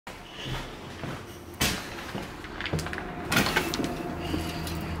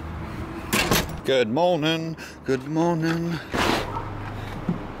Good morning, good morning.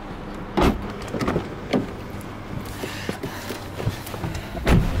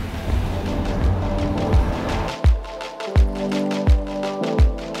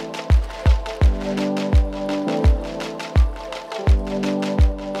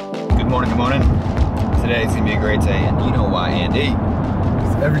 Good morning. Today's gonna be a great day, and you know why, Andy?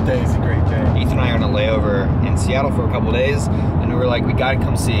 Every day is a great day. Ethan and I are gonna lay over in Seattle for a couple days, and we were like, we gotta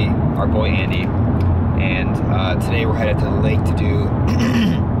come see our boy Andy. And today we're headed to the lake to do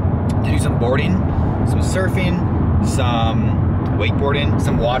to do some boarding, some surfing, some wakeboarding,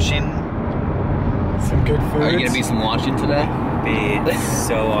 some watching. Some good food. Are you gonna be some watching today? Be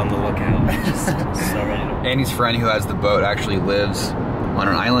so on the lookout. Just so ready to. Andy's friend who has the boat actually lives on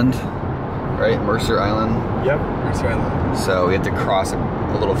an island, right? Mercer Island. Yep, Mercer Island. So we have to cross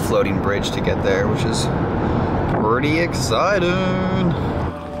a little floating bridge to get there, which is pretty exciting.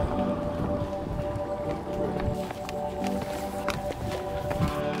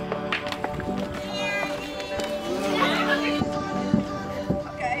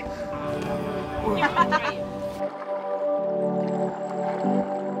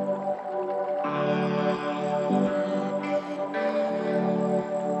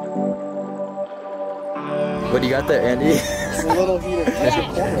 What do you got there, Andy? It's a little heater.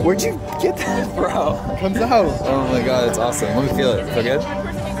 Where'd you get that, bro? It comes out. Oh my god, it's awesome. Let me feel it. Feel good?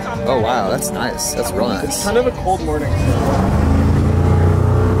 Oh wow, that's nice. That's real nice. It's kind of a cold morning.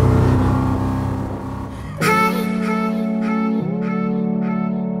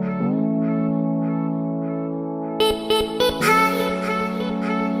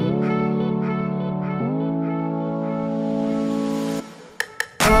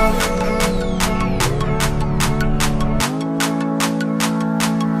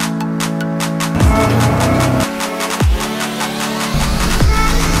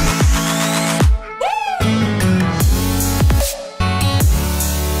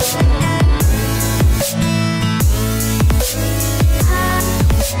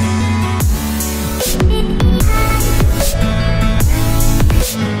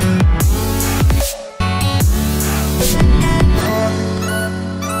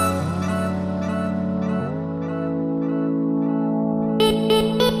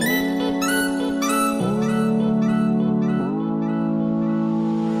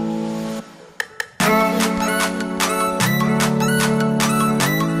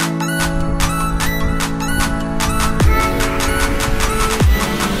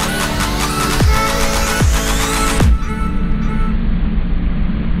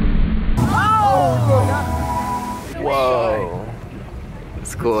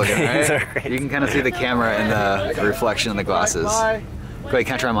 It's cool looking, right? You can kind of see the camera and the reflection in the glasses. Wait,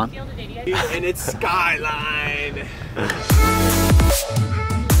 can I try them on? And it's skyline.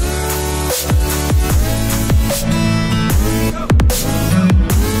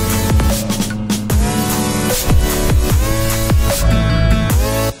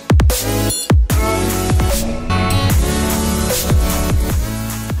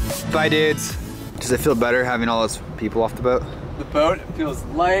 Bye, dudes. Does it feel better having all those people off the boat? The boat feels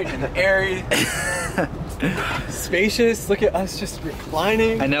light and airy. Spacious. Look at us just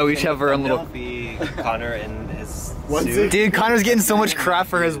reclining. I know, we each have our own little... Connor in his onesie. suit. Dude, Connor's getting so much crap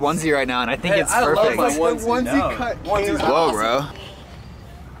for his onesie right now, and I think it's I perfect. love my onesie cut. Onesie's Whoa, awesome. bro.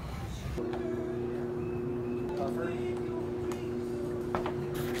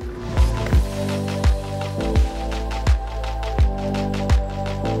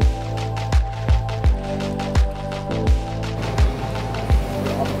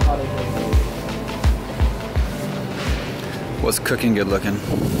 What's cooking good looking?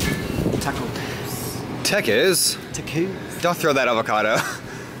 Tacos. Tacos? Tacos. Don't throw that avocado.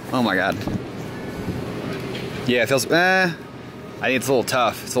 Oh my god. Yeah, it feels, I think it's a little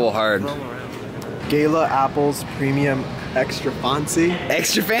tough. It's a little hard. Gala apples, premium, extra fancy.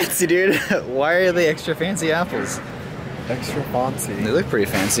 Extra fancy, dude. Why are they extra fancy apples? Extra fancy. They look pretty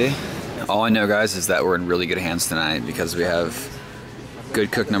fancy. All I know, guys, is that we're in really good hands tonight because we have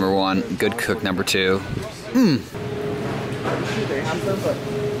good cook number 1, good cook number 2. They have them, but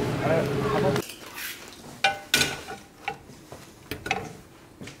how about...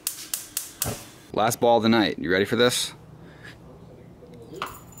 Last ball of the night. You ready for this?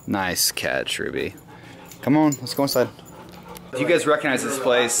 Nice catch, Ruby. Come on, let's go inside. Do you guys recognize this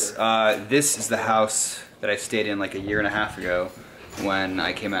place? This is the house that I stayed in like a year and a half ago when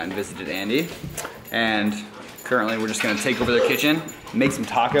I came out and visited Andy. And currently we're just gonna take over their kitchen, make some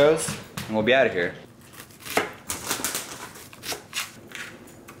tacos, and we'll be out of here.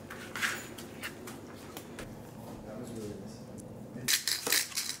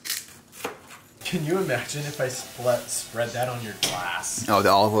 Can you imagine if I spread that on your glass? Oh, the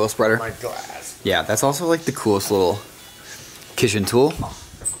olive oil spreader? My glass. Yeah, that's also like the coolest little kitchen tool.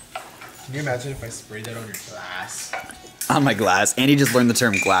 Can you imagine if I sprayed that on your glass? On my glass. Andy just learned the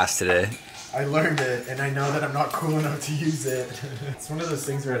term glass today. I learned it, and I know that I'm not cool enough to use it. It's one of those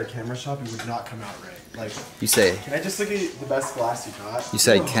things where at a camera shop, it would not come out right. Like, You say, can I just look at the best glass you got? you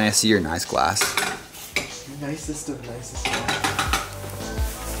say, can I see your nice glass? Nicest of nicest.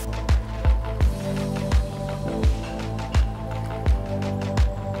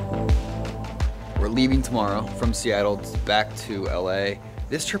 We're leaving tomorrow from Seattle back to LA.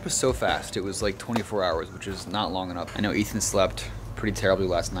 This trip was so fast. It was like 24 hours, which is not long enough. I know Ethan slept pretty terribly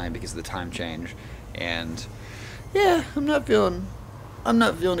last night because of the time change. And yeah, I'm not feeling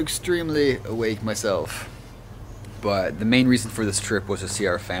extremely awake myself. But the main reason for this trip was to see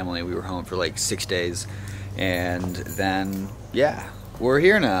our family. We were home for like 6 days. And then, yeah, we're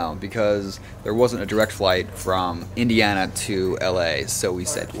here now because there wasn't a direct flight from Indiana to LA. So we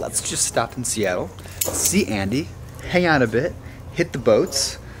said, let's just stop in Seattle, see Andy, hang out a bit, hit the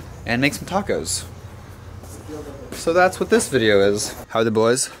boats, and make some tacos. So that's what this video is. How are the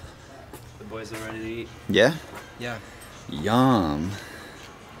boys? The boys are ready to eat. Yeah? Yeah. Yum.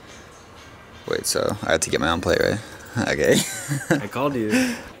 Wait, so I have to get my own plate, right? Okay. I called you.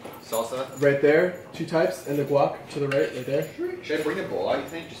 Salsa? Right there, 2 types, and the guac to the right there. Should I bring the bowl out, you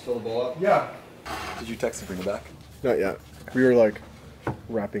think? Just fill the bowl up? Yeah. Did you text and bring it back? Not yet. We were like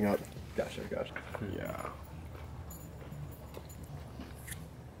wrapping up. Gotcha. Yeah.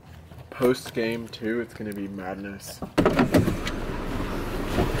 Post game too, it's gonna be madness.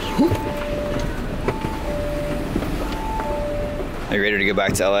 Are you ready to go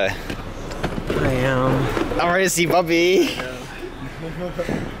back to LA? I am. I'm ready to see Bubby.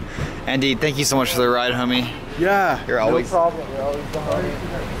 Andy, thank you so much for the ride, homie. Yeah. You're always. No problem. You're always behind.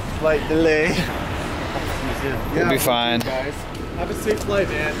 Flight delay. We'll be fine. Guys, have a safe flight,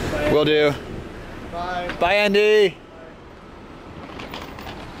 man. Bye. Will do. Bye. Bye, Andy.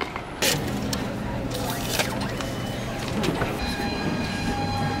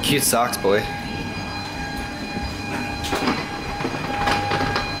 Cute socks, boy.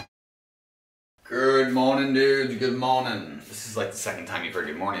 Good morning, dudes. Good morning. This is like the second time you've heard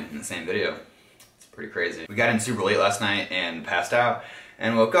good morning in the same video. It's pretty crazy. We got in super late last night and passed out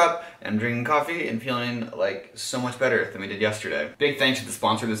and woke up and drinking coffee and feeling like so much better than we did yesterday. Big thanks to the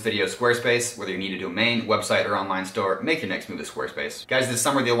sponsor of this video, Squarespace. Whether you need a domain, website, or online store, make your next move with Squarespace. Guys, this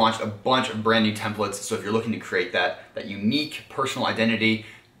summer they launched a bunch of brand new templates, so if you're looking to create that unique personal identity,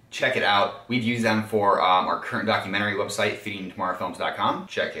 check it out. We've used them for our current documentary website, feedingtomorrowfilms.com.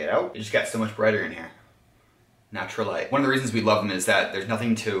 Check it out. It just got so much brighter in here. Natural light. One of the reasons we love them is that there's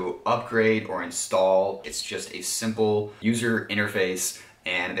nothing to upgrade or install. It's just a simple user interface,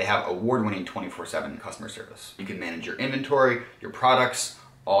 and they have award-winning 24/7 customer service. You can manage your inventory, your products,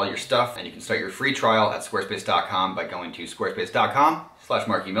 all your stuff, and you can start your free trial at squarespace.com by going to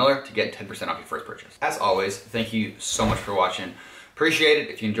squarespace.com/MarkyMiller to get 10% off your first purchase. As always, thank you so much for watching. Appreciate it.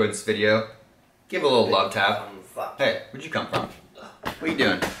 If you enjoyed this video, give a little love tap. Hey, where'd you come from? What are you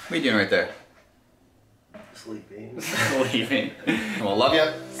doing? What are you doing right there? Sleeping. Sleeping. Well, love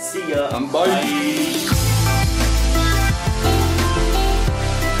ya. See ya. Bye.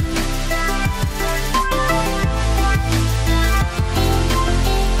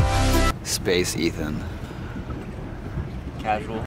 Space Ethan. Casual.